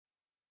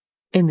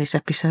In this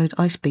episode,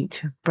 I speak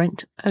to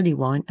Brent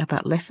Earlewine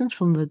about lessons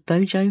from the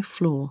Dojo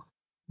floor.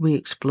 We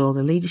explore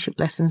the leadership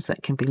lessons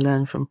that can be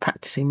learned from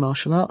practicing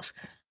martial arts,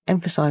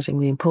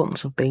 emphasizing the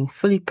importance of being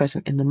fully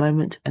present in the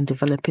moment and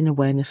developing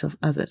awareness of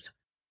others.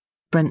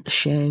 Brent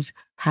shares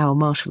how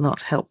martial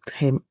arts helped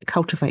him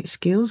cultivate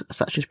skills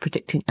such as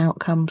predicting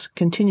outcomes,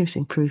 continuous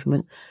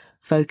improvement,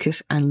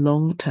 focus, and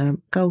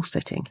long-term goal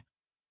setting.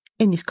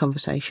 In this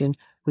conversation,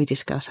 we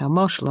discuss how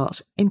martial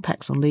arts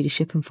impacts on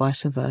leadership and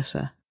vice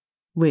versa.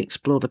 We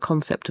explore the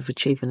concept of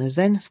achieving a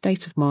Zen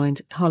state of mind,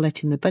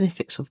 highlighting the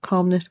benefits of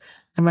calmness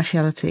and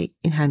rationality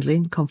in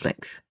handling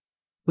conflicts.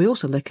 We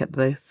also look at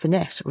the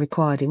finesse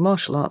required in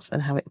martial arts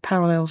and how it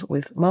parallels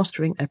with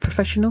mastering a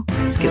professional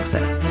skill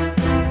set.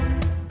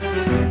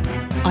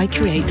 I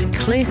create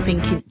clear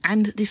thinking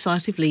and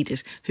decisive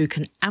leaders who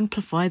can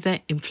amplify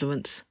their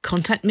influence.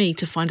 Contact me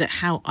to find out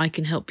how I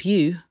can help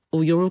you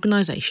or your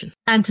organisation.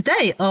 And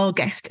today our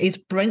guest is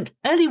Brent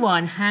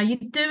Earlewine. How are you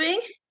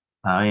doing?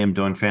 I am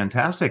doing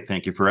fantastic.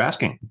 Thank you for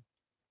asking.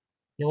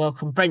 You're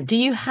welcome. Brent, do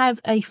you have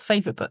a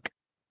favourite book?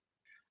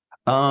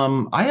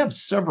 I have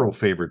several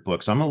favorite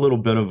books. I'm a little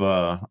bit of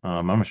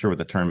I'm not sure what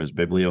the term is,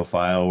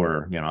 bibliophile,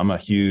 or, I'm a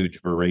huge,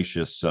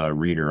 voracious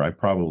reader. I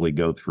probably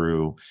go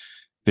through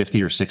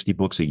 50 or 60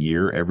 books a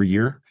year, every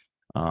year.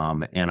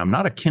 And I'm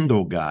not a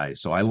Kindle guy,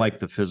 so I like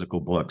the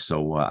physical book.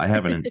 So I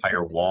have an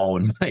entire wall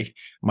in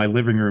my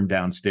living room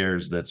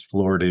downstairs that's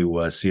floor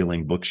to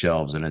ceiling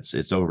bookshelves, and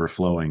it's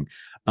overflowing.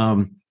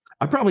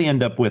 I probably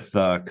end up with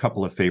a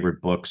couple of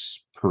favorite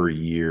books per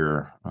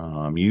year,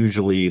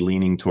 usually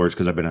leaning towards,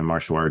 because I've been in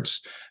martial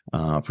arts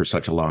for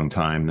such a long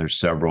time. There's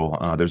several.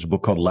 There's a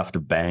book called Left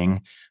of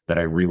Bang that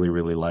I really,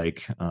 really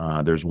like.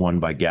 There's one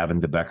by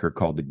Gavin DeBecker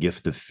called The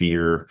Gift of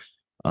Fear.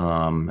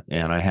 And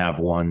I have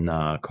one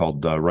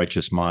called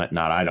Righteous Mind.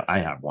 I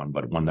have one,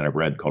 but one that I've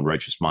read called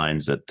Righteous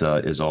Minds that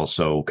is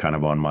also kind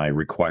of on my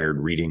required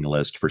reading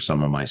list for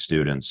some of my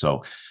students.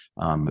 So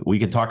we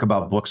could talk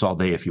about books all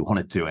day if you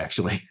wanted to,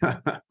 actually.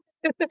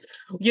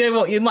 You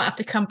know what? You might have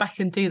to come back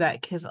and do that,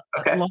 because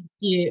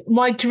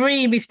my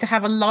dream is to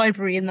have a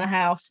library in the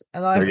house,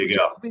 and I've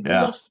just been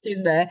lost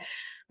in there. It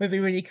would be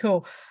really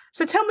cool.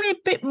 So tell me a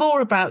bit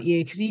more about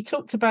you, because you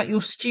talked about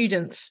your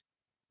students.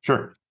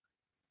 Sure.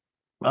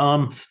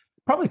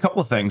 Probably a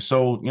couple of things.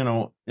 So,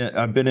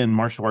 I've been in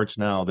martial arts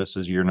now. This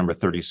is year number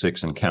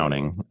 36 and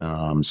counting.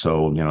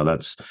 So,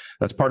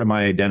 that's part of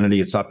my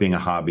identity. It stopped being a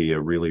hobby a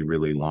really,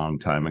 really long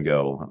time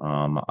ago.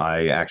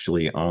 I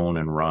actually own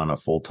and run a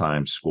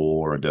full-time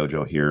school, or a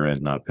dojo, here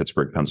in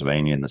Pittsburgh,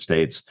 Pennsylvania, in the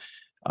States.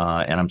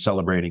 And I'm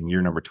celebrating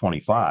year number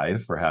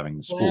 25 for having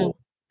the school. Wow.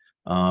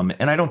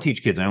 And I don't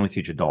teach kids, I only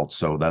teach adults.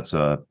 So that's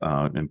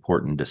an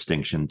important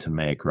distinction to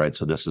make, right?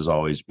 So this has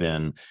always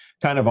been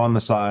kind of on the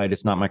side.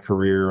 It's not my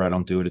career. I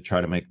don't do it to try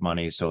to make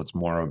money. So it's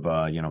more of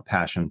a,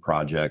 passion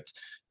project,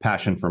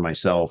 passion for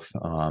myself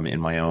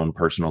in my own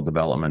personal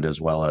development,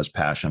 as well as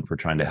passion for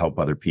trying to help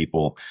other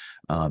people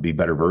be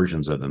better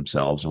versions of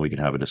themselves. And we can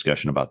have a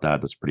discussion about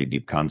that. That's a pretty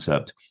deep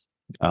concept.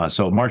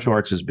 So martial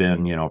arts has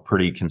been, a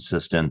pretty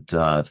consistent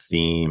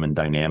theme and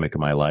dynamic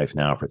in my life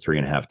now for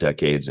 3.5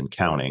 decades and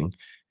counting.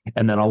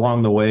 And then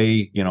along the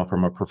way,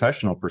 from a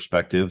professional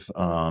perspective,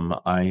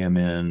 I am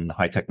in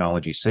high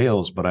technology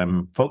sales, but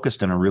I'm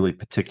focused in a really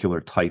particular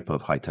type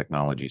of high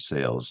technology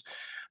sales.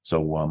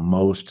 So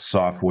most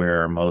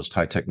software, most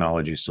high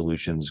technology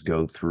solutions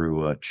go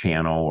through a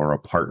channel or a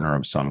partner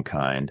of some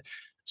kind.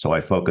 So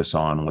I focus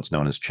on what's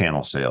known as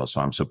channel sales.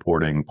 So I'm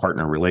supporting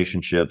partner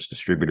relationships,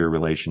 distributor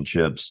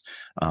relationships.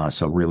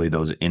 So really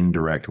those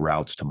indirect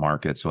routes to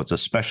market. So it's a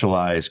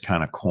specialized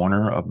kind of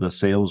corner of the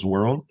sales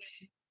world.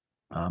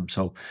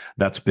 So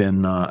that's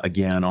been,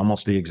 again,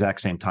 almost the exact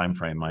same time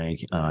frame. My,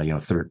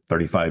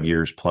 35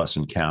 years plus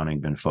and counting,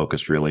 been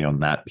focused really on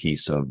that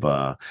piece of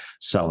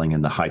selling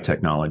in the high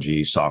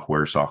technology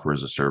software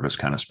as a service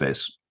kind of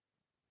space.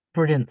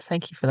 Brilliant.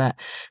 Thank you for that.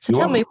 So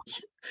tell me,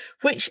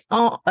 which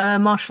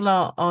martial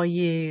art are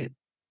you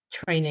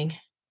training?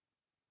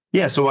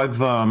 Yeah, so I've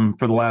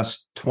for the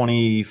last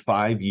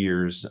 25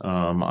 years,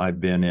 I've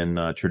been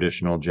in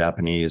traditional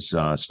Japanese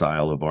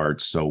style of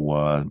art.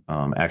 So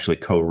actually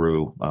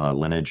Koryu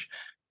lineage.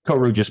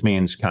 Koryu just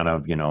means kind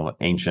of,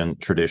 ancient,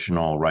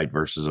 traditional, right,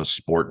 versus a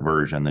sport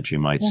version that you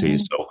might see.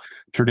 So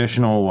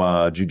traditional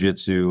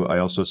jujitsu. I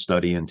also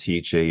study and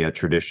teach a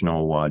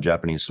traditional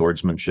Japanese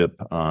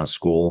swordsmanship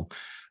school.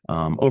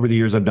 Over the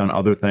years, I've done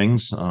other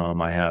things.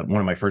 I had one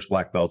of my first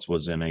black belts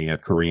was in a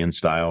Korean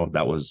style.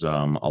 That was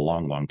a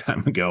long, long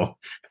time ago.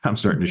 I'm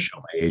starting to show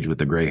my age with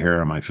the gray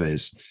hair on my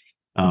face.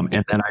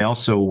 And then I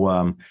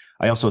also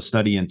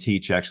study and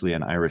teach actually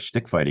an Irish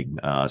stick fighting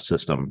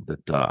system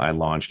that I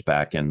launched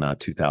back in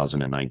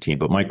 2019.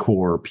 But my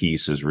core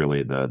piece is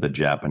really the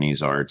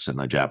Japanese arts and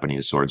the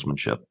Japanese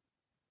swordsmanship.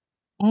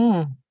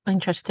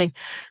 Interesting.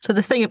 So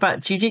the thing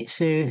about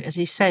jiu-jitsu, as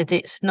you said,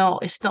 it's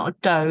not a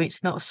do,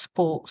 it's not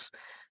sports,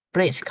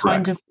 but it's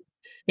kind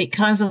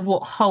of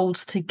what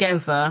holds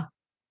together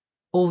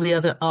all the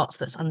other arts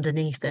that's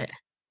underneath it.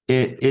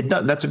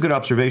 That's a good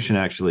observation,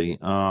 actually.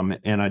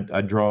 And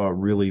I draw a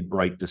really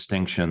bright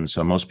distinction.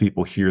 So most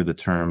people hear the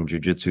term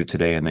jujitsu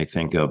today and they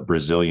think of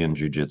Brazilian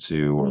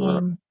jiu-jitsu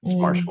or Mm, mm,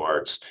 martial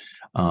arts.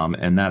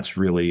 And that's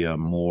really a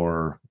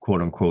more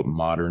quote unquote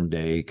modern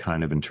day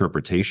kind of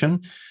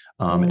interpretation.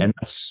 mm. And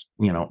that's,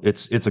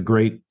 it's a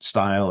great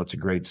style. It's a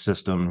great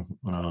system.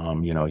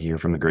 You hear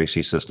from the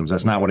Gracie systems.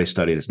 That's not what I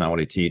study. That's not what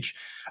I teach.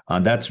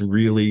 That's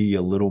really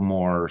a little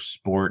more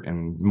sport.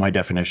 And my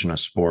definition of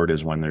sport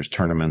is when there's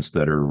tournaments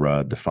that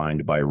are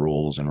defined by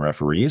rules and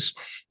referees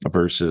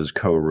versus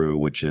Koru,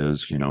 which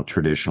is,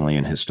 traditionally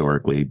and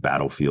historically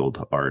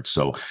battlefield arts.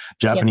 So Yep.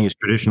 Japanese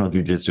traditional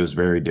jiu-jitsu is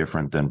very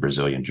different than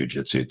Brazilian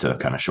jiu-jitsu, to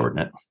kind of shorten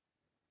it.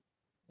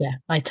 Yeah,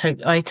 I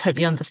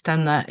totally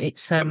understand that.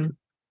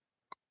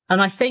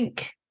 And I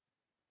think,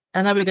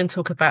 I know we're going to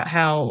talk about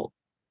how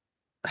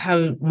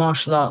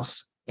martial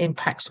arts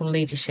impacts on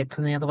leadership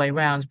and the other way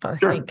around, but I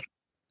Sure. think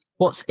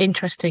what's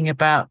interesting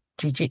about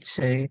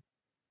jiu-jitsu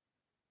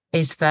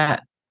is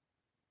that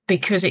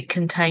because it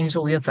contains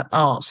all the other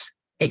arts,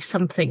 it's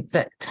something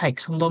that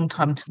takes a long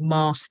time to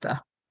master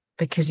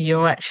because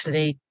you're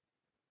actually,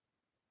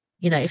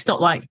 it's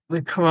not like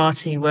with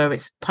karate where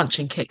it's punch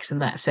and kicks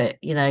and that's it.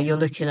 You're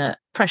looking at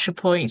pressure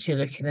points, you're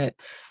looking at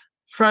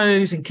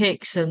throws and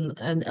kicks and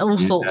all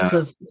sorts Yeah.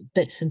 of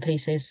bits and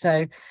pieces.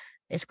 So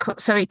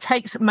so it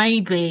takes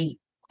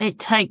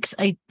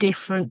a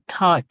different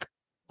type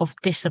of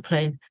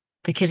discipline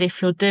because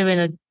if you're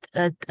doing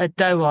a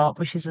do art,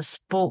 which is a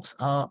sports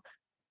art,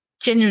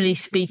 generally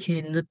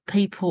speaking, the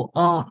people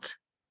aren't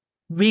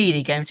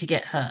really going to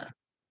get hurt.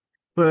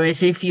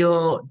 Whereas if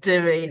you're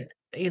doing,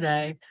 you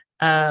know,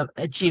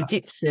 a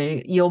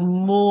jiu-jitsu, you're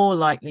more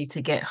likely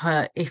to get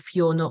hurt if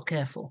you're not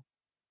careful.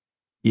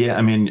 Yeah,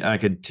 I mean, I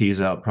could tease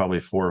out probably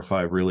four or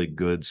five really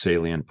good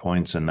salient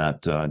points in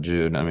that,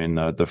 Jude. I mean,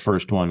 the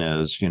first one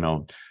is,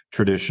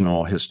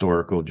 traditional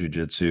historical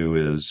jujitsu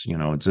is,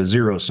 it's a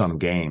zero-sum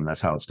game. That's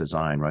how it's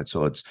designed, right?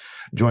 So it's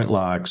joint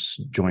locks,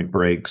 joint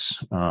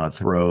breaks,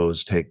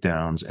 throws,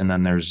 takedowns, and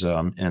then there's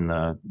in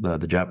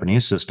the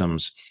Japanese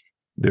systems,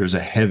 there's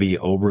a heavy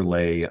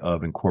overlay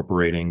of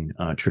incorporating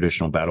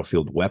traditional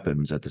battlefield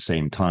weapons at the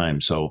same time.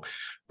 So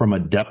from a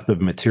depth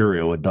of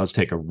material, it does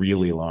take a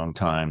really long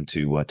time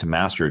to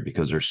master it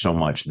because there's so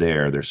much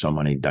there. There's so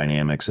many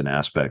dynamics and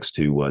aspects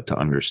to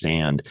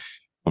understand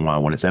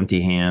when it's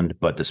empty hand,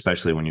 but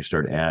especially when you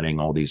start adding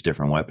all these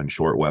different weapons,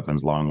 short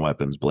weapons, long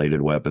weapons,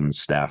 bladed weapons,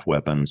 staff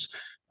weapons,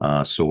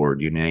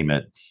 sword, you name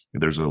it.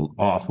 There's an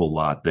awful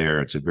lot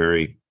there. It's a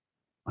very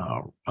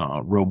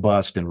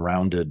robust and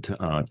rounded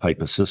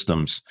type of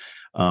systems.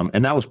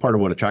 And that was part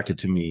of what attractive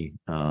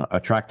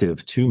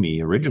to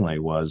me originally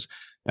was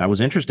I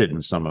was interested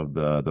in some of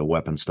the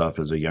weapon stuff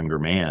as a younger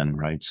man,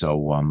 right?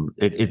 So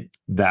it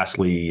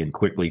vastly and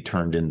quickly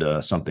turned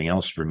into something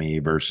else for me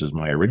versus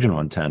my original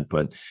intent.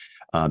 But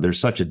there's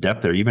such a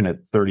depth there. Even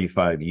at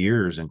 35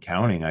 years and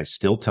counting, I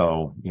still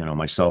tell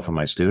myself and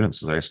my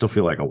students, I still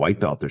feel like a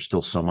white belt. There's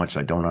still so much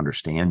I don't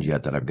understand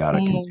yet that I've got to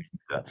continue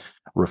Mm. to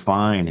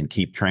refine and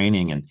keep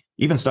training. And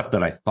even stuff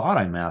that I thought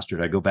I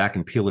mastered, I go back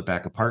and peel it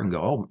back apart and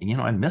go, oh,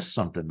 I missed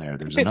something there.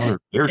 There's another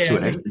layer to Yeah,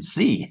 it I didn't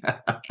see.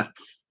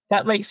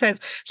 that makes sense.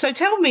 So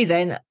tell me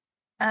then,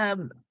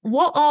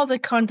 what are the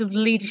kind of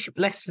leadership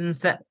lessons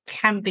that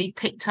can be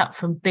picked up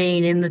from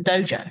being in the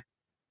dojo?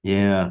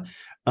 Yeah.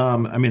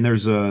 I mean,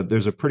 there's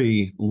a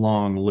pretty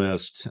long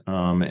list,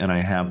 and I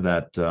have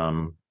that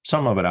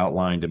some of it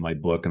outlined in my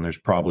book, and there's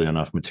probably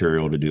enough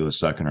material to do a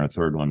second or a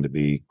third one to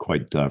be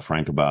quite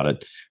frank about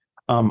it.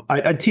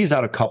 I tease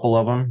out a couple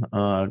of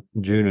them,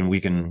 Jude, and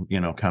we can,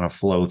 kind of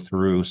flow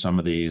through some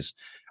of these.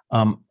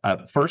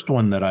 First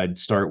one that I'd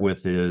start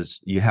with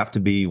is you have to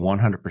be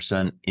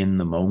 100% in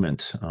the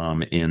moment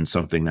in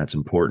something that's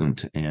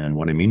important. And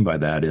what I mean by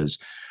that is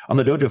on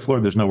the dojo floor,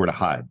 there's nowhere to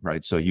hide,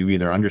 right? So you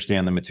either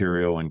understand the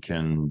material and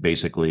can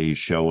basically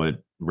show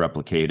it,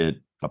 replicate it,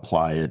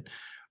 apply it,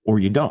 or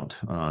you don't.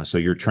 So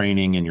you're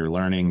training and you're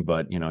learning,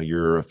 but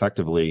you're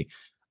effectively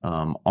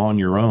on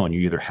your own. You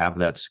either have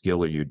that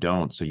skill or you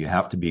don't. So you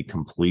have to be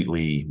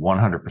completely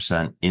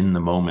 100% in the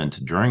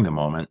moment during the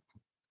moment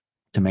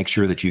to make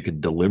sure that you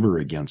could deliver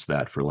against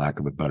that, for lack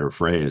of a better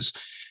phrase.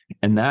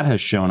 And that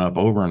has shown up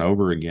over and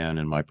over again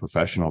in my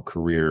professional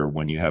career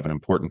when you have an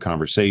important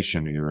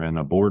conversation, or you're in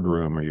a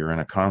boardroom, or you're in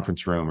a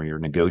conference room, or you're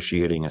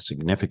negotiating a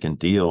significant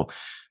deal.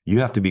 You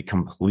have to be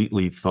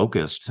completely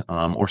focused,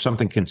 or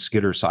something can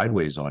skitter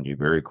sideways on you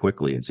very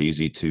quickly. It's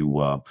easy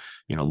to,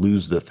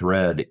 lose the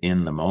thread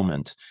in the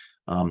moment.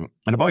 And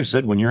I've always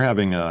said when you're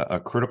having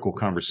a critical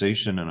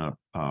conversation in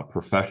a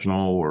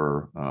professional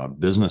or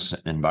business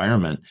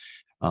environment,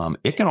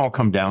 it can all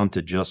come down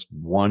to just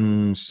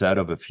one set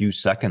of a few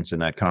seconds in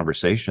that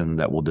conversation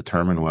that will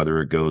determine whether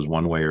it goes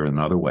one way or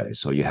another way.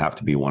 So you have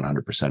to be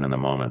 100% in the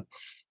moment.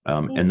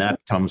 And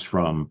that comes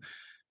from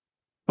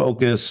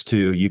focus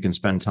to you can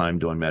spend time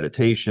doing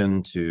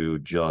meditation to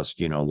just,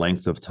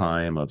 length of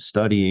time of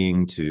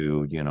studying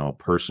to,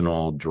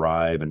 personal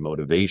drive and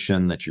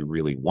motivation that you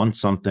really want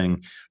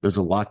something. There's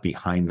a lot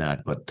behind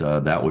that, but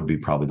that would be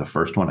probably the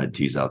first one I'd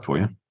tease out for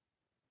you.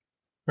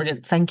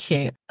 Brilliant. Thank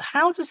you.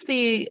 How does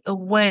the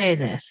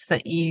awareness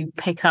that you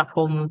pick up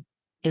on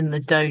in the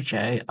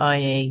dojo,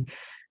 i.e.,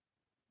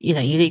 you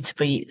need to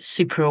be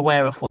super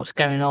aware of what's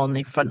going on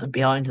in front and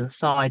behind and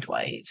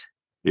sideways.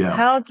 Yeah.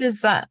 How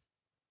does that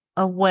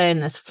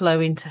awareness flow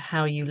into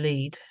how you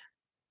lead?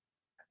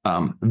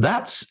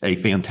 That's a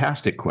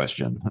fantastic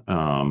question.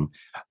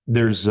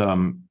 There's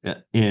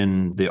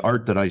in the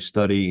art that I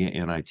study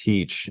and I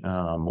teach,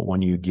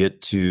 when you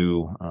get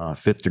to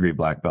fifth degree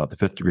black belt, the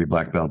fifth degree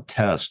black belt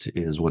test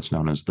is what's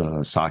known as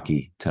the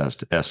Saki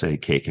test,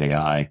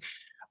 SAKKI.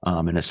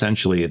 And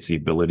essentially, it's the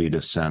ability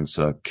to sense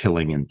a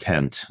killing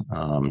intent.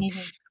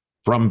 Mhm.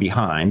 From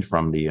behind,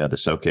 from the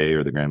soke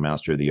or the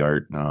grandmaster of the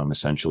art,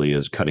 essentially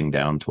is cutting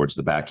down towards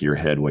the back of your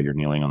head while you're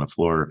kneeling on the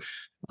floor.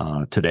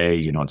 Today,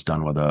 it's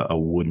done with a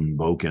wooden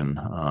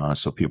boken,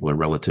 so people are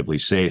relatively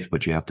safe,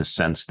 but you have to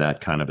sense that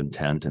kind of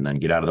intent and then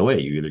get out of the way.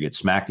 You either get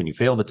smacked and you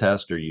fail the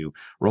test, or you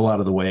roll out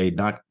of the way,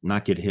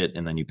 not get hit,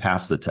 and then you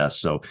pass the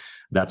test. So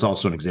that's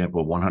also an example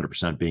of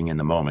 100% being in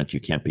the moment. You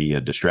can't be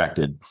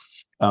distracted.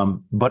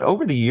 But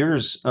over the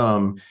years,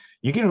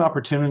 you get an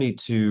opportunity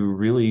to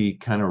really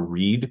kind of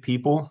read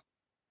people.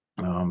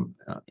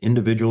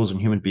 Individuals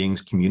and human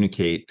beings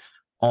communicate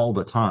all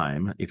the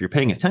time. If you're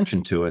paying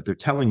attention to it, they're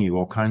telling you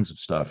all kinds of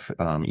stuff,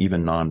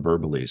 even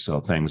non-verbally. So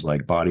things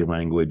like body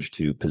language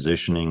to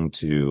positioning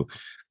to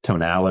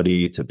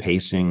tonality to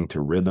pacing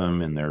to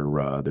rhythm in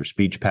their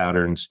speech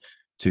patterns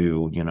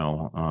to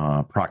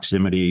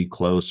proximity,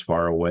 close,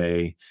 far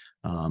away,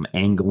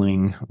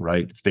 angling,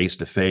 right, face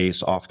to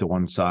face, off to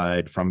one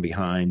side, from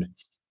behind.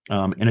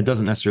 And it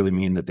doesn't necessarily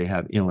mean that they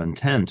have ill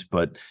intent,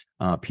 but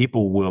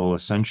people will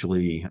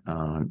essentially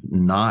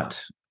not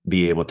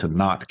be able to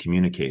not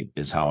communicate,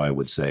 is how I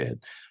would say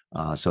it.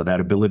 So that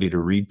ability to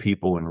read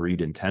people and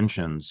read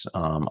intentions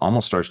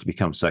almost starts to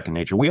become second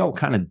nature. We all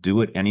kind of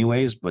do it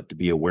anyways, but to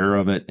be aware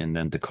of it and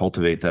then to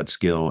cultivate that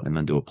skill and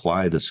then to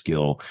apply the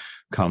skill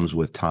comes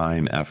with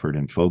time, effort,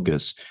 and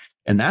focus.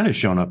 And that has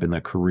shown up in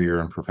the career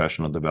and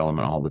professional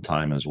development all the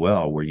time as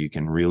well, where you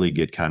can really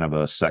get kind of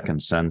a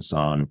second sense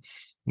on,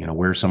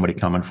 where's somebody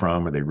coming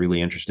from? Are they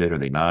really interested? Are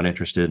they not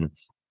interested?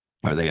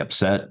 Are they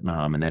upset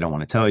and they don't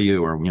want to tell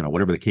you, or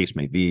whatever the case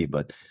may be?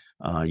 But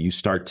you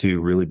start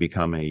to really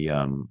become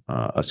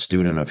a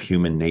student of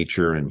human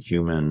nature and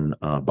human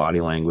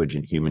body language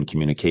and human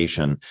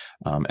communication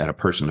at a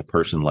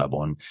person-to-person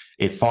level, and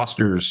it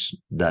fosters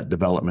that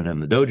development in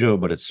the dojo.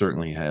 But it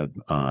certainly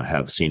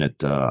have seen it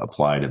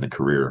applied in the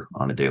career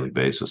on a daily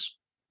basis.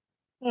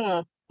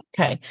 Hmm.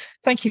 Okay,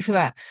 thank you for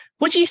that.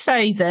 Would you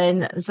say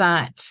then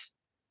that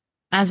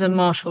as a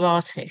martial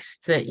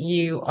artist that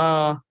you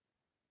are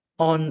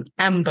on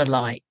amber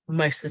light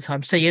most of the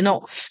time, so you're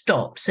not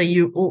stopped, so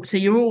you're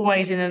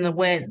always in an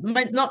aware,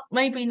 not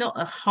maybe not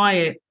a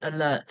high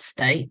alert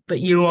state, but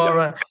you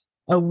are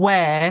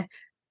aware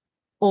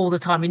all the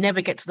time. You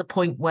never get to the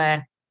point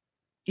where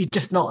you're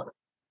just not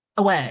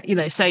aware,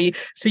 so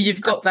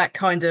you've got that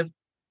kind of,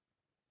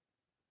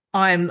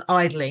 I'm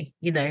idling,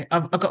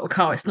 I've got a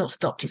car, it's not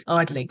stopped, it's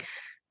idling.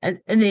 And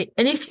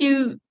if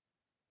you,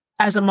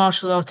 as a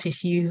martial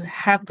artist, you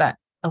have that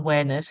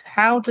awareness,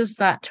 how does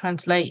that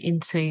translate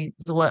into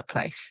the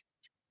workplace?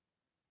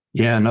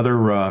 Yeah,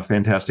 another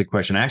fantastic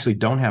question. I actually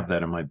don't have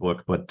that in my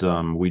book, but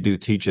we do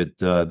teach it.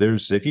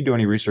 If you do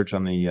any research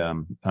on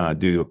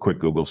do a quick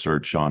Google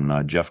search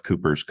on Jeff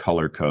Cooper's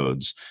color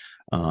codes.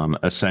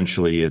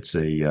 Essentially, it's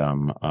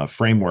a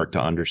framework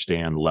to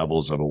understand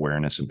levels of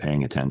awareness and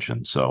paying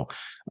attention. So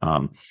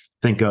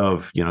think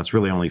of, it's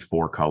really only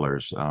four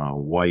colors,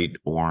 white,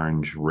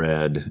 orange,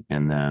 red,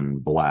 and then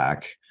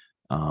black.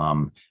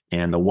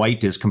 And the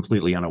white is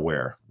completely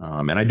unaware.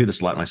 And I do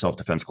this a lot in my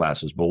self-defense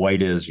classes, but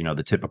white is,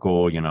 the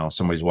typical,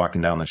 somebody's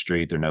walking down the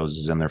street, their nose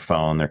is in their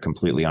phone, they're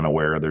completely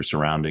unaware of their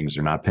surroundings,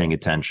 they're not paying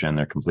attention,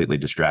 they're completely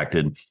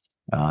distracted.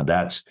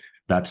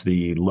 That's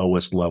the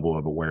lowest level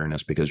of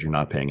awareness because you're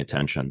not paying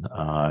attention.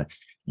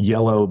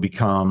 Yellow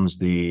becomes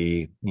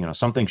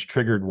something's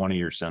triggered one of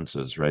your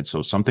senses, right?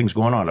 So something's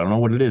going on. I don't know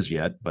what it is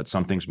yet, but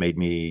something's made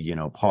me,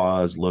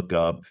 pause, look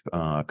up,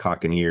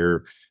 cock an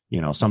ear,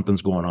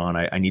 something's going on.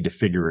 I need to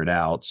figure it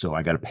out. So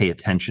I got to pay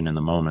attention in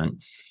the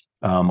moment.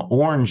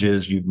 Orange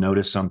is you've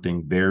noticed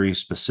something very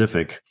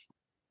specific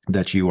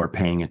that you are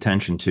paying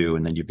attention to,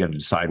 and then you've got to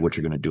decide what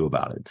you're going to do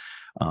about it.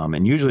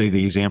 And usually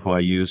the example I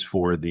use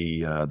for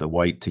the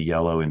white to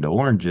yellow into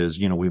orange is,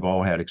 we've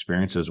all had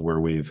experiences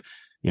where we've,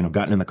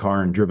 gotten in the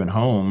car and driven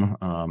home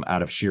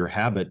out of sheer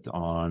habit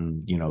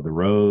on, the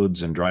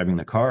roads and driving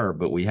the car,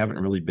 but we haven't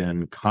really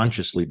been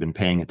consciously been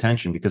paying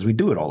attention because we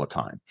do it all the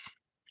time.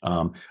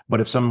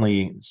 But if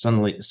suddenly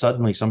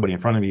somebody in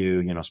front of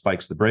you,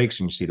 spikes the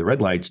brakes and you see the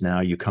red lights, now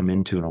you come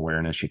into an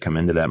awareness, you come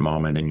into that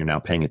moment and you're now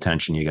paying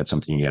attention. You got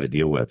something you got to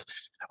deal with.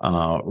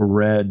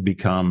 Red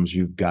becomes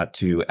you've got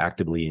to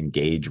actively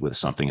engage with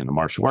something in the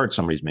martial arts.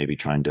 Somebody's maybe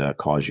trying to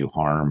cause you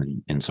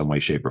harm in some way,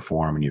 shape, or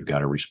form, and you've got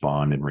to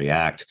respond and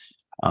react.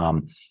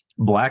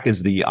 Black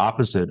is the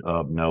opposite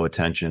of no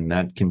attention.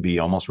 That can be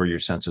almost where your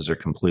senses are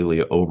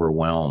completely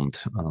overwhelmed,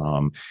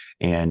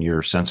 and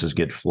your senses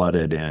get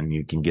flooded, and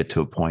you can get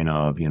to a point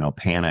of,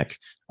 panic,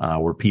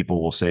 where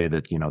people will say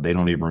that, they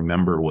don't even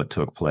remember what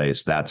took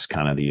place. That's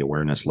kind of the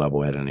awareness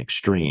level at an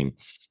extreme.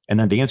 And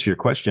then to answer your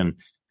question,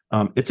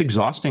 it's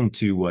exhausting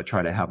to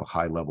try to have a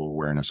high level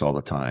awareness all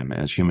the time.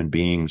 As human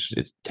beings,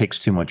 it takes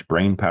too much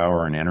brain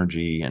power and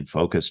energy and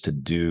focus to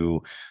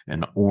do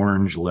an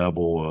orange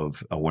level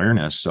of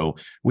awareness. So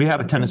we have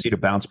a tendency to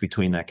bounce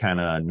between that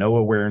kind of no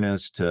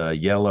awareness to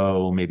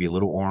yellow, maybe a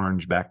little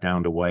orange, back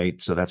down to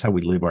white. So that's how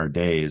we live our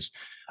days.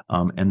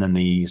 And then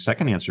the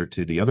second answer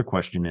to the other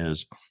question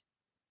is,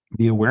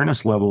 the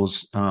awareness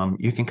levels,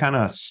 you can kind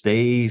of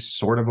stay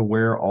sort of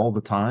aware all the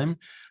time.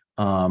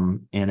 And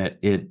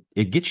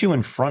it gets you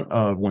in front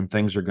of when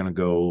things are going to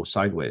go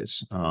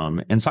sideways.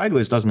 And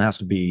sideways doesn't have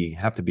to be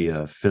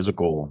a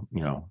physical,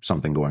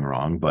 something going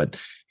wrong, but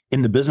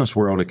in the business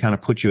world, it kind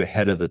of puts you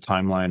ahead of the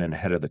timeline and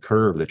ahead of the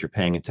curve, that you're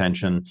paying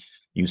attention.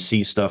 You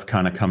see stuff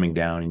kind of coming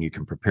down, and you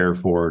can prepare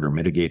for it or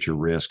mitigate your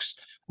risks.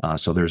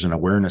 So there's an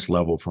awareness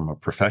level from a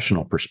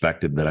professional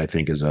perspective that I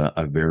think is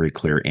a very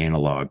clear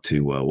analog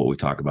to what we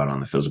talk about on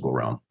the physical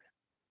realm.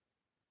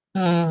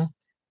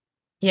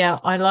 Yeah,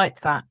 I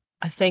like that.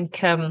 I think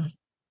so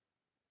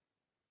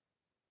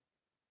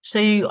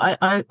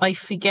I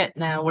forget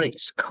now what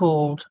it's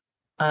called,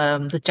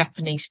 the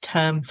Japanese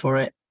term for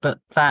it, but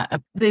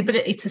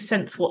it's a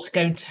sense what's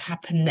going to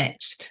happen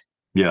next.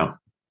 Yeah.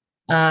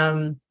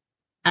 And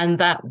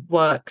that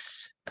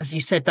works, as you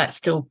said, that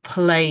still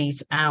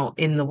plays out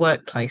in the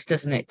workplace,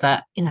 doesn't it?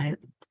 That,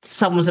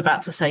 someone's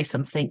about to say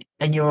something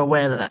and you're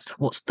aware that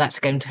that's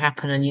going to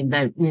happen, and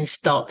you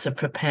start to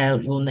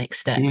prepare your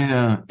next step.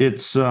 Yeah,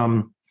 it's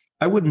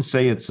I wouldn't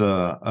say it's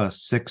a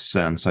sixth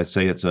sense. I'd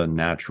say it's a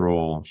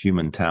natural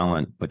human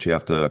talent, but you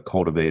have to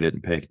cultivate it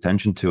and pay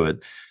attention to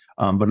it.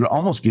 But it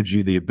almost gives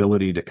you the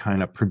ability to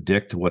kind of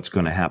predict what's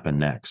going to happen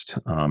next,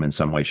 in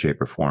some way,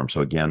 shape, or form.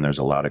 So again, there's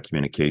a lot of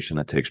communication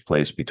that takes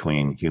place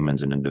between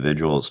humans and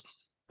individuals,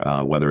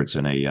 whether it's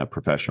in a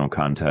professional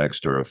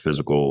context or a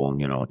physical,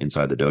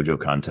 inside the dojo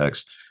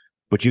context.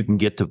 But you can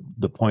get to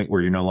the point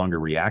where you're no longer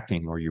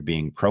reacting, or you're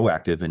being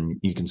proactive, and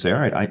you can say, all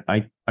right,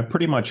 I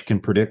pretty much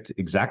can predict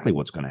exactly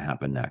what's going to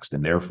happen next.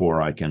 And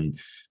therefore I can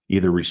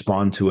either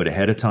respond to it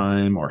ahead of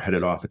time, or head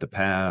it off at the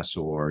pass,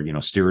 or,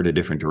 steer it a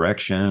different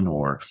direction,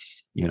 or,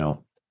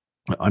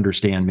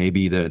 understand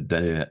maybe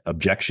the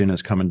objection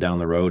is coming down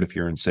the road if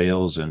you're in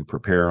sales, and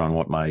prepare on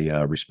what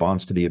my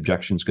response to the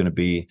objection is going to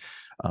be.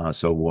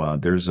 So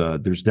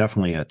there's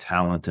definitely a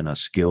talent and a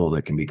skill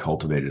that can be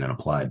cultivated and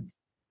applied.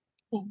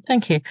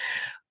 Thank you.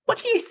 What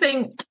do you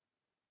think,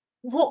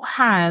 what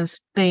has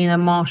being a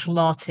martial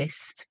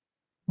artist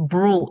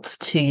brought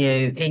to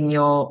you in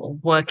your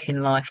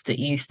working life that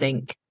you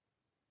think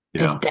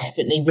is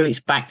definitely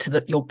roots back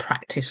to your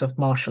practice of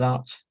martial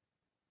arts?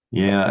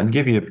 Yeah, and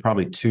give you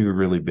probably two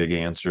really big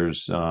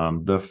answers.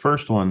 The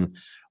first one,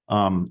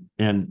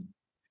 and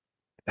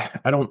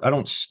I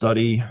don't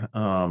study,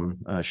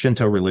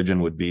 Shinto religion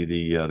would be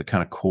the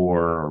kind of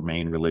core or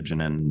main religion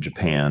in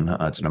Japan.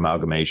 It's an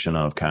amalgamation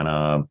of kind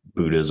of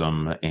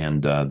Buddhism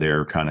and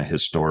their kind of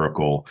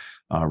historical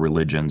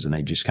religions, and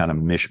they just kind of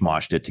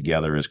mishmashed it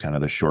together, is kind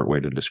of the short way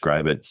to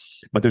describe it.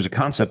 But there's a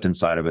concept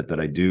inside of it that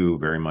I do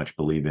very much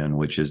believe in,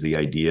 which is the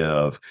idea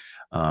of,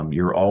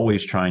 you're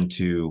always trying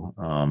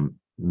to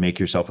make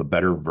yourself a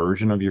better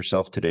version of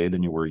yourself today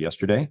than you were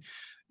yesterday.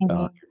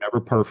 You're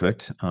never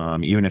perfect.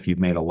 Even if you've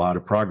made a lot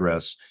of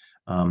progress,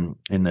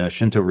 in the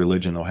Shinto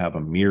religion, they'll have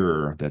a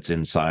mirror that's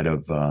inside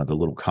of the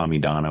little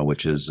kamidana,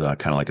 which is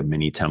kind of like a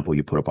mini temple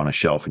you put up on a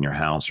shelf in your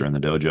house or in the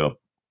dojo.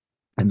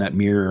 And that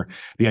mirror,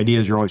 the idea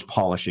is you're always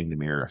polishing the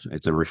mirror.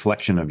 It's a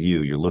reflection of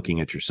you. You're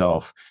looking at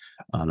yourself.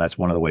 That's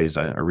one of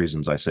the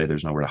reasons I say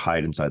there's nowhere to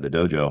hide inside the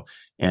dojo.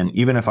 And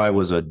even if I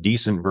was a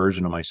decent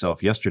version of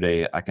myself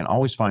yesterday, I can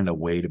always find a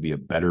way to be a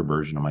better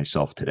version of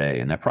myself today.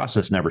 And that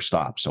process never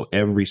stops. So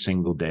every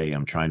single day,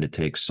 I'm trying to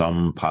take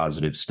some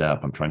positive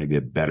step. I'm trying to be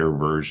a better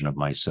version of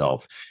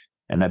myself.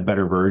 And that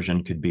better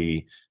version could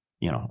be,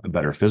 a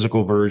better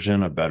physical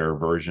version, a better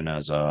version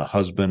as a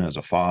husband, as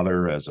a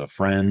father, as a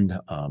friend,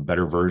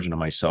 better version of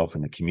myself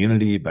in the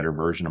community, better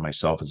version of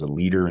myself as a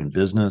leader in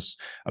business,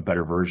 a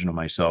better version of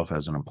myself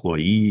as an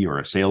employee or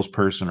a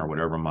salesperson, or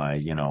whatever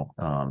my,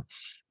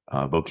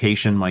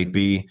 vocation might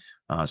be.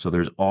 So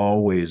there's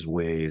always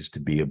ways to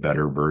be a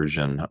better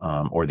version,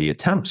 or the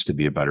attempts to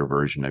be a better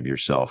version of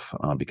yourself,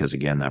 because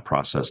again, that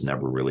process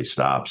never really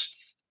stops.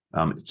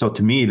 So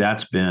to me,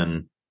 that's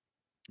been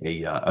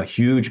a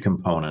huge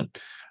component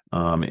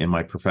in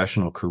my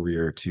professional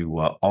career, to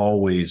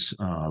always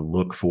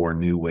look for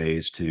new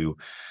ways to,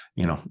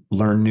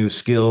 learn new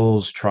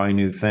skills, try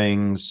new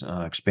things,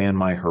 expand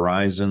my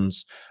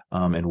horizons,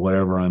 and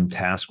whatever I'm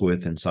tasked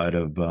with inside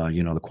of,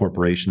 the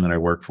corporation that I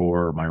work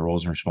for, my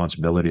roles and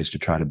responsibilities, to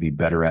try to be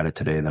better at it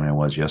today than I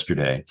was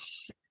yesterday.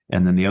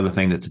 And then the other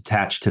thing that's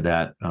attached to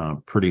that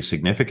pretty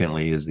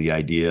significantly is the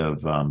idea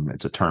of,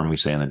 it's a term we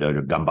say in the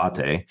dojo,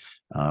 gambate,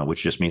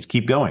 which just means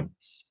keep going.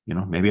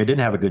 maybe I didn't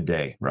have a good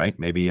day, right?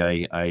 Maybe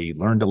I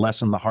learned a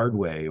lesson the hard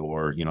way,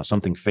 or,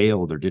 something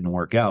failed or didn't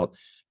work out.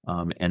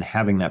 And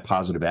having that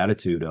positive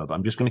attitude of,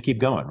 I'm just going to keep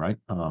going, right?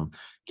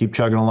 Keep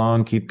chugging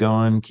along, keep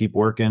going, keep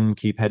working,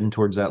 keep heading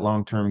towards that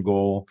long-term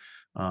goal.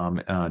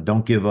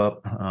 Don't give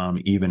up,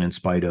 even in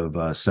spite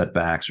of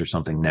setbacks or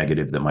something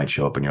negative that might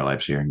show up in your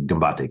life. So you're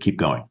gambate, keep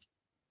going.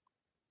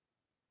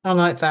 I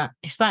like that.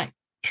 It's that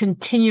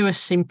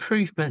continuous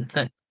improvement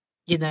that,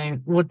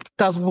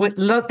 does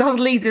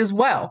lead as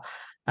well,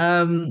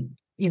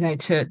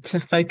 to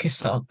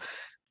focus on.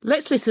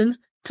 Let's listen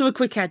to a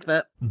quick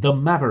advert. The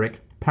Maverick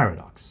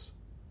Paradox.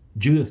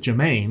 Judith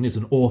Germain is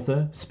an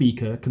author,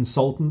 speaker,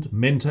 consultant,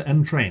 mentor,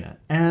 and trainer,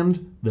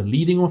 and the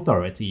leading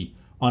authority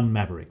on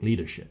Maverick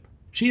leadership.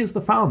 She is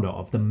the founder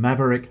of the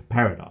Maverick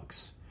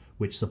Paradox,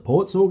 which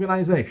supports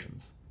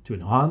organizations to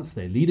enhance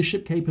their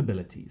leadership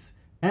capabilities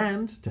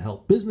and to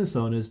help business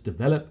owners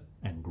develop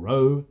and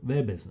grow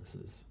their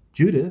businesses.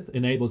 Judith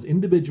enables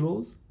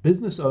individuals,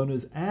 business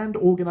owners, and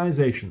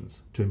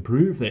organizations to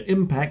improve their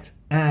impact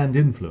and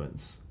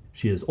influence.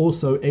 She is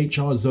also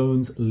HR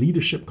Zone's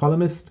leadership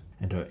columnist,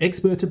 and her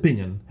expert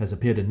opinion has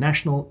appeared in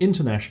national,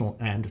 international,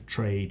 and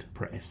trade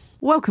press.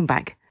 Welcome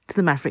back to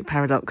the Maverick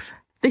Paradox.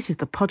 This is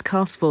the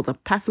podcast for the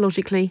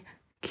pathologically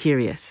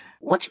curious.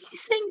 What do you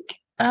think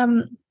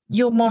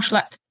your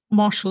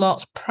martial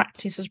arts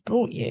practice has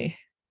brought you?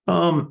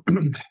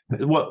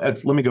 Well,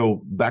 let me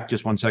go back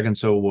just one second.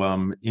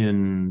 So,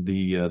 in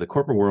the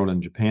corporate world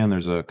in Japan,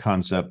 there's a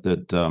concept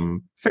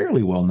that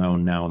fairly well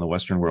known now in the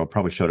Western world,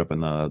 probably showed up in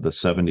the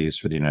 70s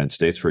for the United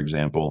States, for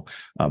example.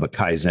 But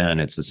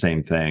Kaizen, it's the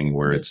same thing,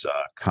 where it's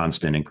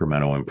constant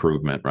incremental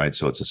improvement, right?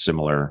 So it's a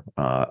similar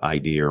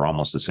idea, or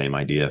almost the same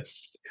idea.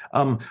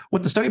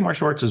 What the study of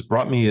martial arts has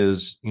brought me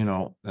is,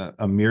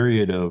 a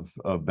myriad of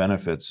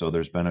benefits. So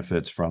there's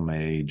benefits from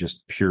a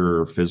just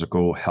pure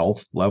physical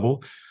health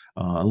level.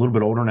 A little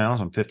bit older now,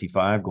 so I'm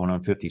 55, going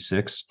on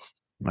 56.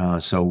 I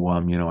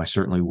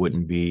certainly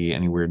wouldn't be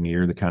anywhere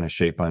near the kind of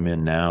shape I'm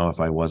in now if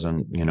I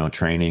wasn't,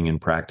 training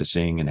and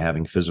practicing and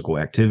having physical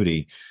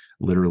activity,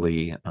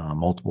 literally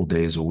multiple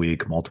days a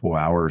week, multiple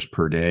hours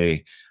per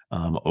day,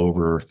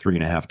 over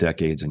 3.5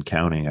 decades and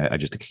counting. I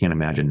just can't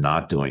imagine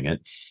not doing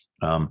it.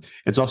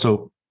 It's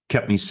also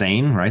kept me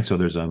sane, right? So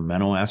there's a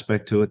mental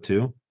aspect to it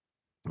too.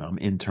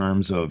 In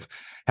terms of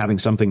having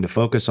something to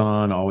focus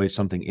on, always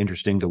something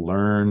interesting to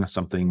learn,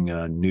 something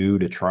new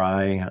to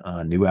try,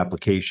 new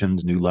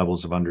applications, new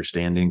levels of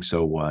understanding.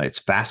 So it's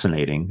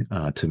fascinating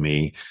to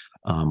me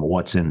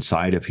what's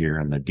inside of here.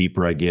 And the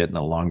deeper I get and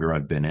the longer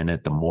I've been in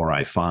it, the more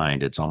I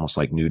find. It's almost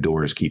like new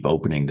doors keep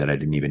opening that I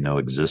didn't even know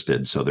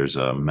existed. So there's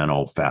a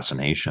mental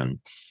fascination.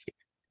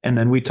 And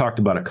then we talked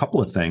about a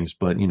couple of things,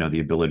 but, the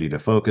ability to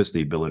focus,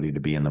 the ability to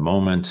be in the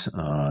moment,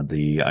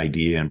 the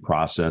idea and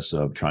process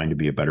of trying to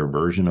be a better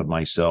version of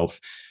myself.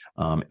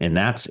 And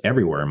that's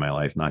everywhere in my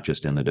life, not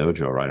just in the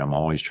dojo, right? I'm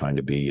always trying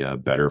to be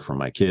better for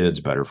my kids,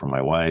 better for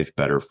my wife,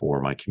 better for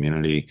my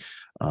community,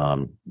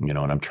 and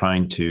I'm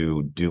trying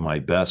to do my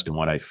best. And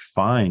what I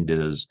find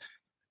is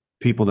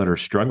people that are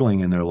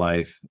struggling in their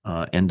life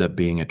end up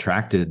being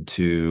attracted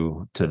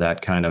to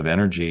that kind of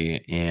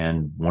energy.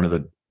 And one of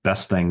the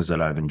best things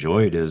that I've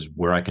enjoyed is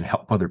where I can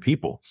help other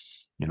people,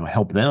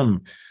 help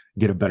them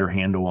get a better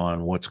handle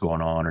on what's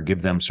going on, or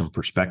give them some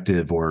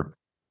perspective, or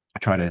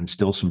try to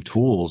instill some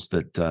tools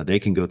that they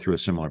can go through a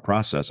similar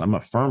process. I'm a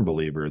firm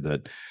believer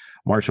that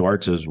martial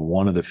arts is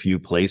one of the few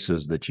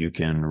places that you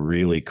can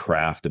really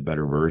craft a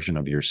better version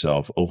of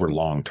yourself over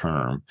long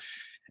term.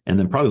 And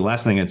then probably the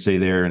last thing I'd say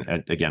there,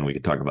 and again, we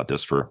could talk about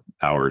this for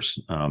hours,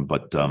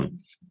 but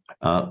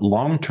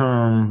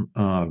long-term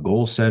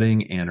goal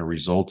setting and a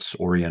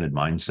results-oriented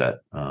mindset.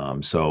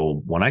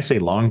 So when I say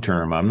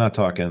long-term, I'm not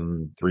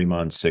talking 3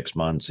 months, 6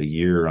 months, a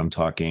year. I'm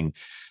talking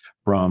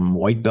from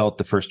white belt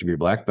to first degree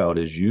black belt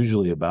is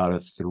usually about a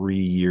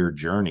 3-year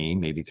journey,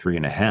 maybe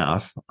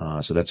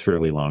 3.5. So that's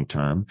fairly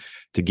long-term.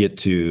 To get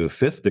to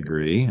fifth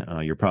degree,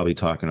 you're probably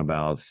talking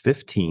about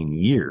 15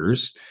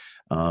 years.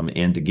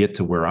 And to get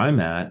to where I'm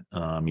at,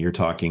 you're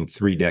talking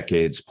 3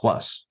 decades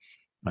plus.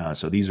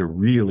 So these are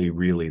really,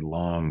 really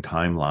long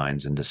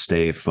timelines, and to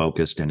stay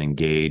focused and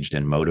engaged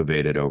and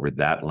motivated over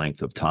that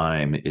length of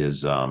time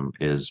is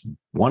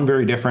one,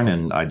 very different,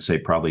 and I'd say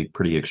probably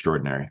pretty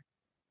extraordinary.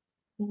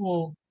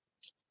 Mm.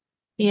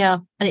 Yeah,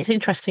 and it's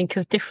interesting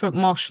because different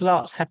martial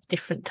arts have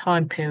different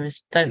time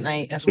periods, don't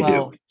they, as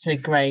well, to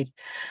grade.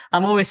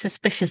 I'm always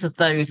suspicious of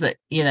those that,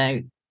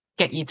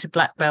 get you to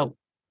black belt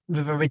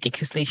with a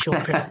ridiculously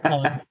short period of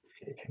time.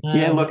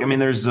 Yeah, look, I mean,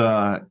 there's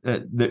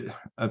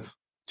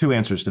two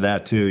answers to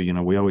that too.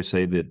 We always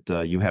say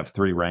that you have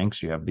 3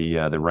 ranks. You have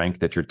the rank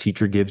that your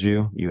teacher gives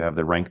you. You have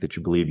the rank that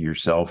you believe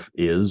yourself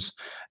is,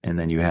 and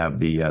then you have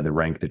the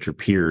rank that your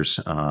peers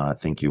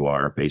think you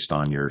are based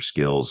on your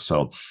skills.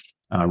 So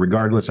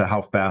regardless of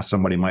how fast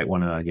somebody might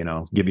want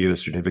to, give you a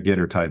certificate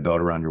or tie a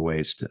belt around your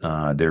waist,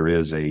 there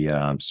is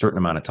a certain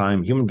amount of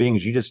time. Human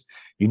beings,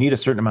 you need a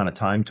certain amount of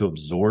time to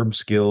absorb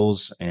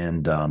skills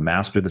and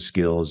master the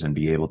skills and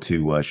be able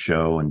to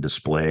show and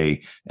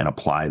display and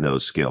apply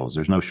those skills.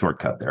 There's no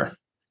shortcut there.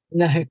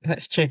 No,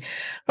 that's true.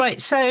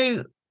 Right.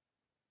 So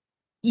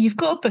you've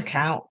got a book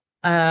out,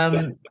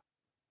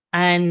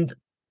 and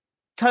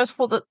tell us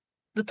what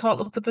the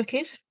title of the book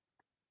is.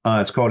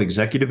 It's called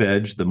Executive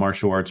Edge, the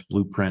martial arts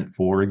blueprint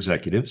for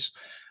executives.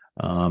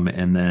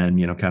 And then,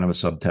 kind of a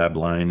sub-tab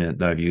line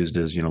that I've used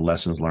is,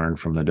 lessons learned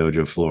from the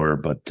dojo floor.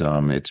 But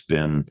it's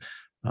been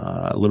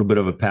a little bit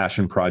of a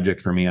passion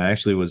project for me. I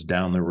actually was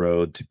down the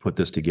road to put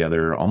this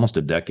together almost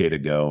a decade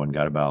ago and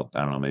got about,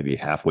 I don't know, maybe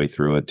halfway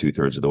through it,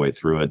 2/3 of the way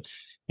through it.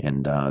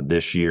 And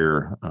this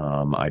year,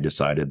 I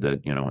decided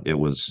that, it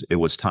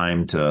was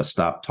time to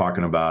stop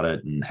talking about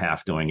it and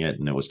half doing it,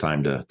 and it was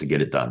time to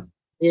get it done.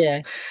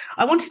 Yeah.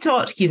 I wanted to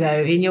ask you,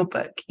 though, in your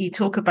book, you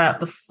talk about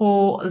the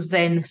 4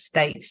 Zen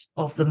states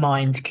of the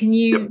mind. Can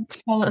you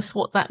tell us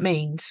what that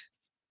means?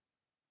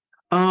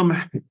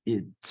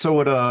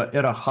 So at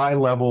a high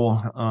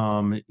level,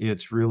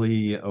 it's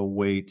really a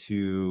way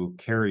to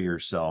carry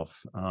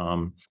yourself.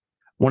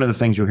 One of the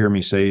things you'll hear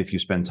me say if you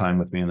spend time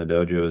with me in the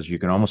dojo is you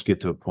can almost get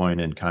to a point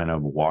in kind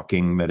of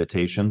walking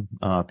meditation.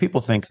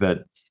 People think that,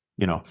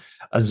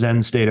 a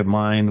Zen state of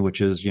mind,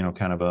 which is,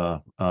 kind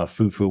of a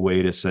foo-foo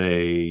way to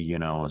say,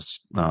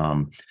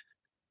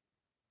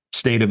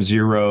 state of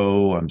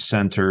zero, I'm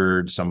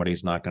centered,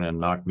 somebody's not going to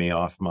knock me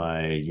off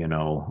my,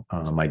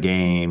 my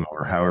game,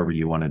 or however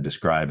you want to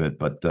describe it.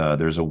 But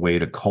there's a way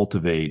to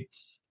cultivate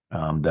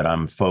that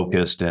I'm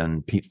focused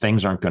and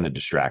things aren't going to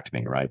distract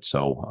me, right?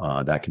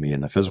 So that can be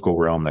in the physical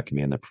realm, that can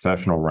be in the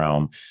professional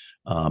realm.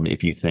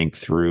 If you think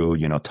through,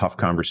 tough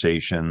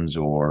conversations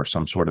or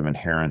some sort of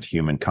inherent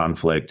human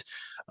conflict,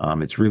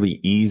 it's really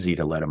easy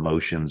to let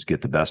emotions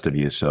get the best of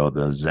you. So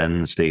the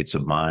Zen states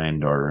of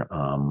mind are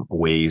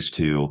ways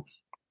to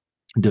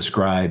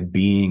describe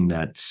being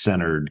that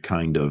centered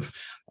kind of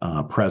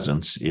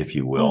presence, if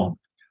you will.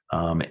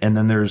 And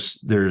then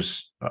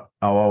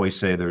I'll always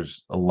say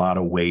there's a lot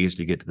of ways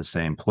to get to the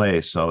same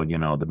place. So,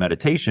 the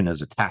meditation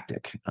is a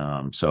tactic.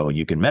 So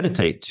you can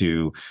meditate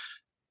to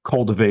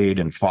cultivate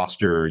and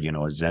foster,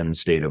 a Zen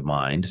state of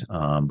mind.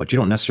 But you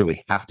don't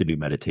necessarily have to do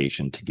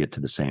meditation to get to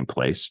the same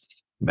place.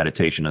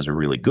 Meditation is a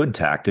really good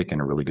tactic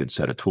and a really good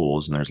set of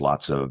tools. And there's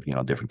lots of,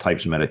 different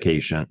types of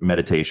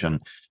meditation,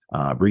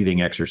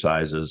 breathing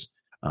exercises,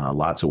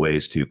 lots of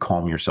ways to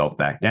calm yourself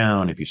back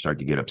down if you start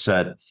to get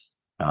upset.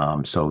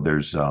 So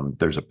there's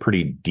a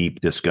pretty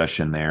deep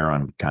discussion there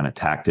on kind of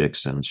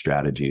tactics and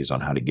strategies on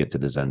how to get to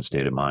the Zen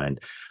state of mind.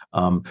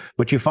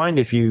 But you find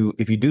if you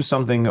do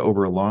something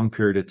over a long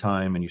period of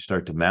time and you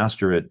start to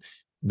master it,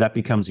 that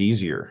becomes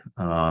easier.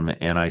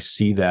 And I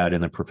see that in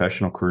the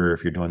professional career,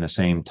 if you're doing the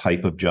same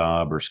type of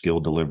job or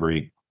skill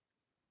delivery,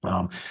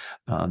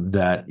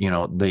 that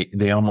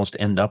they almost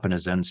end up in a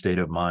Zen state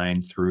of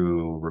mind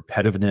through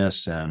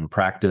repetitiveness and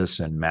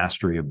practice and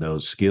mastery of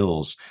those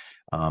skills.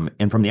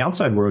 And from the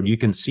outside world, you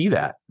can see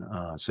that.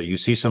 So you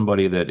see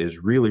somebody that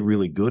is really,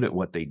 really good at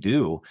what they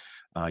do.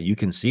 You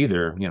can see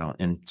they're,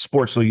 in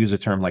sports, they'll use a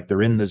term like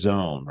they're in the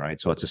zone,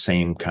 right? So it's the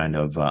same kind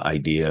of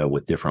idea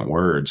with different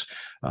words.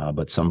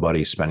 But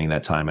somebody spending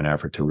that time and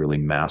effort to really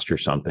master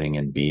something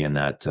and be in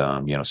that,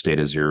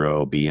 state of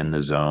zero, be in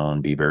the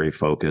zone, be very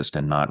focused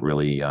and not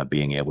really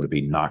being able to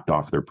be knocked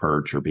off their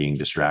perch or being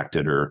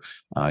distracted or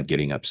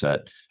getting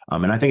upset.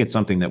 And I think it's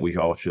something that we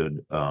all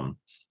should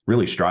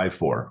really strive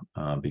for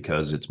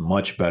because it's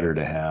much better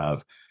to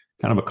have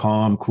kind of a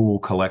calm, cool,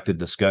 collected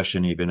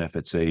discussion, even if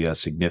it's a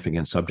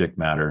significant subject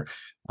matter.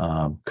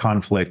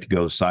 Conflict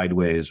goes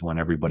sideways when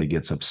everybody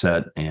gets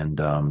upset and,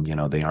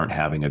 they aren't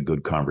having a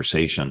good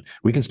conversation.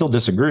 We can still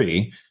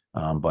disagree,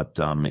 but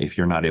if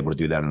you're not able to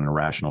do that in a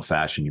rational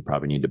fashion, you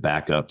probably need to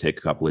back up, take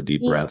a couple of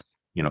deep breaths,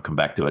 come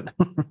back to it.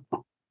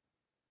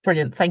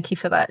 Brilliant. Thank you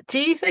for that. Do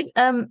you think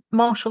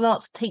martial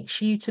arts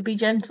teach you to be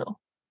gentle?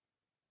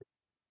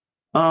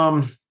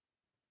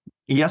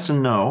 Yes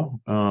and no.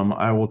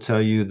 I will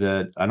tell you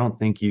that I don't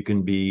think you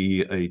can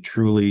be a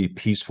truly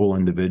peaceful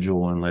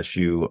individual unless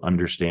you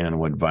understand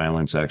what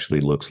violence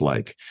actually looks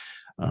like.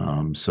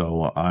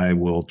 So I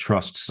will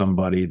trust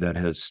somebody that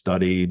has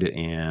studied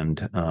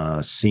and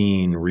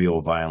seen real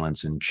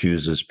violence and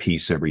chooses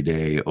peace every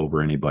day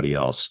over anybody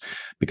else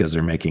because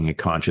they're making a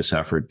conscious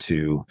effort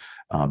to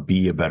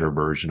be a better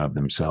version of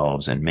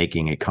themselves and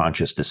making a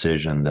conscious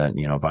decision that,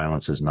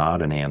 violence is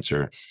not an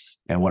answer.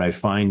 And what I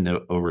find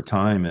over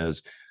time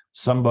is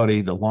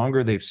somebody, the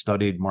longer they've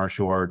studied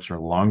martial arts or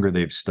the longer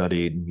they've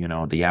studied,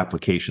 the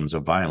applications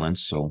of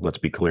violence. So let's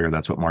be clear,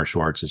 that's what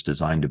martial arts is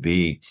designed to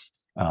be.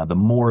 The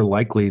more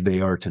likely they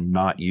are to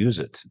not use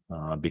it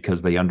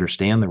because they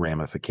understand the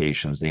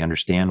ramifications. They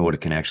understand what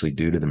it can actually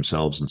do to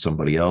themselves and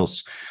somebody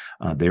else.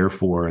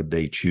 Therefore,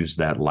 they choose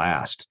that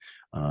last.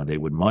 They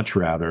would much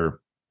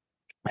rather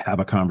have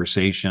a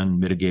conversation,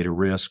 mitigate a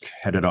risk,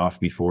 head it off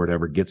before it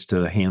ever gets to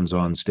the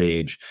hands-on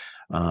stage.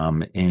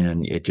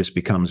 And it just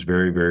becomes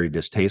very, very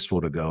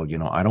distasteful to go,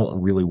 I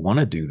don't really want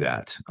to do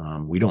that.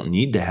 We don't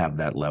need to have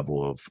that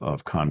level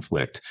of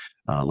conflict.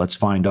 Let's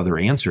find other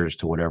answers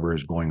to whatever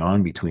is going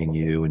on between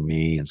you and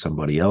me and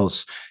somebody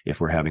else if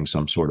we're having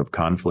some sort of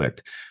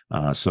conflict.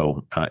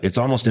 So it's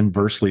almost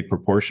inversely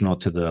proportional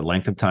to the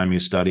length of time you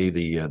study,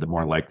 the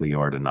more likely you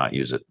are to not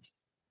use it.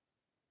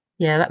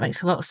 Yeah, that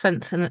makes a lot of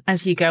sense. And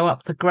as you go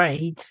up the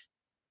grade,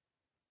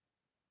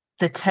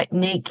 the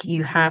technique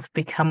you have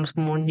becomes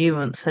more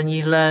nuanced and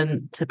you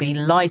learn to be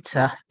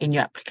lighter in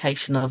your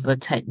application of the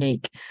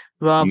technique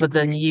rather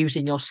than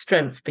using your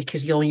strength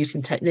because you're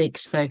using technique.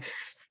 So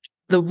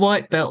the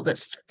white belt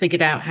that's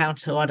figured out how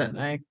to, I don't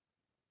know,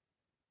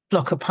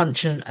 block a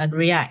punch and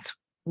react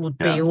would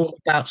be all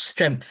about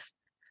strength.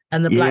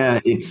 And the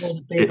black belt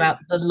would be about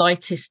the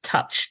lightest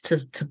touch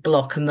to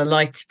block and the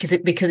light because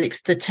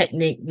it's the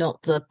technique,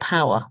 not the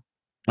power.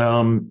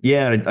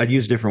 I'd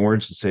use different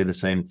words to say the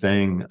same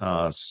thing.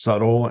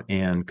 Subtle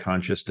and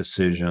conscious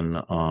decision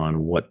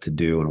on what to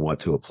do and what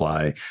to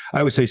apply.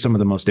 I would say some of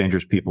the most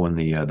dangerous people in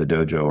the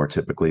dojo are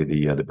typically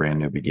the brand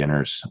new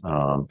beginners,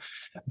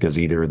 because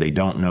either they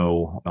don't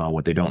know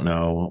what they don't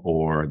know,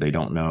 or they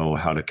don't know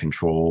how to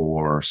control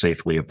or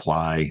safely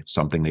apply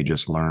something they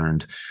just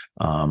learned.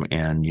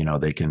 And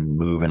they can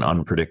move in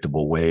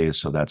unpredictable ways,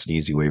 so that's an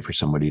easy way for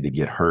somebody to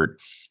get hurt.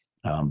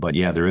 But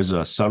yeah, there is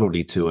a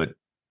subtlety to it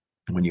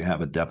when you have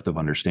a depth of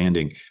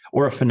understanding,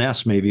 or a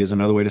finesse maybe is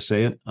another way to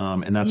say it.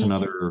 And that's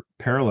another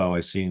parallel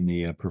I see in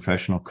the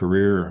professional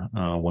career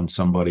when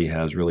somebody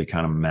has really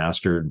kind of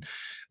mastered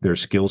their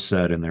skill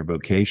set and their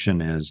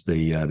vocation is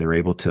they're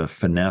able to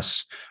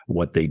finesse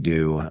what they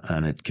do.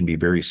 And it can be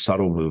very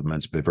subtle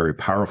movements, but very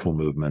powerful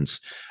movements,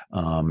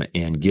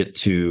 and get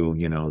to,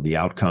 the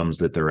outcomes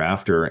that they're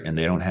after. And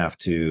they don't have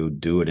to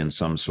do it in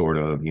some sort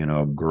of,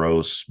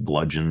 gross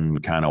bludgeon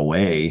kind of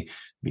way,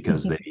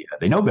 because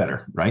they know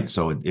better, right?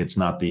 So it's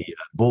not the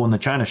bull in the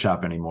china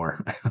shop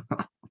anymore.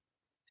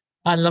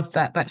 I love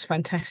that. That's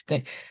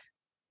fantastic.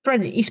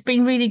 Brent, it's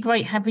been really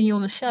great having you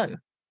on the show.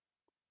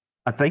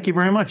 Thank you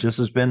very much. This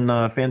has been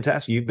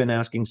fantastic. You've been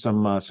asking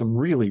some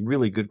really,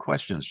 really good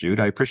questions,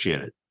 Jude. I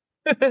appreciate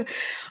it.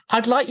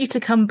 I'd like you to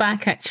come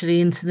back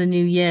actually into the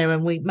new year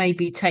and we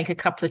maybe take a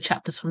couple of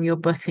chapters from your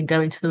book and go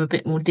into them a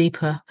bit more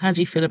deeper. How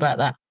do you feel about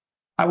that?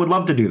 I would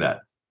love to do that.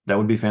 That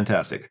would be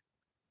fantastic.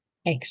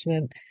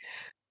 Excellent.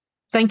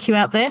 Thank you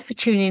out there for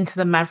tuning into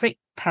the Maverick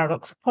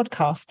Paradox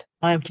podcast.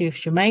 I am Judith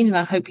Germain and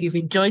I hope you've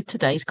enjoyed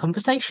today's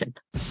conversation.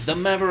 The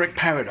Maverick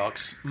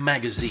Paradox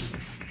Magazine.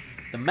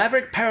 The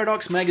Maverick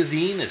Paradox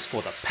Magazine is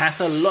for the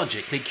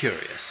pathologically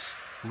curious.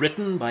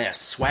 Written by a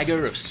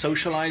swagger of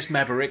socialized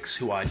mavericks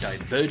who are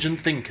divergent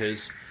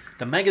thinkers,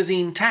 the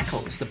magazine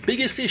tackles the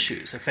biggest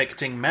issues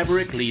affecting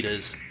maverick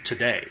leaders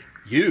today.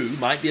 You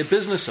might be a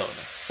business owner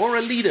or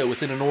a leader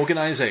within an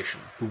organization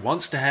who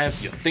wants to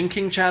have your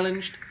thinking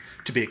challenged,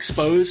 to be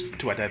exposed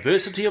to a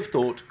diversity of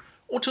thought,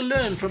 or to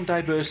learn from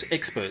diverse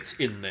experts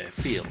in their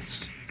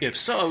fields. If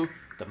so,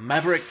 the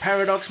Maverick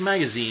Paradox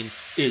Magazine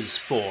is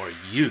for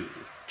you.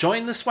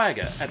 Join the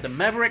swagger at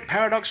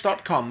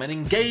themaverickparadox.com and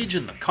engage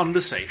in the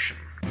conversation.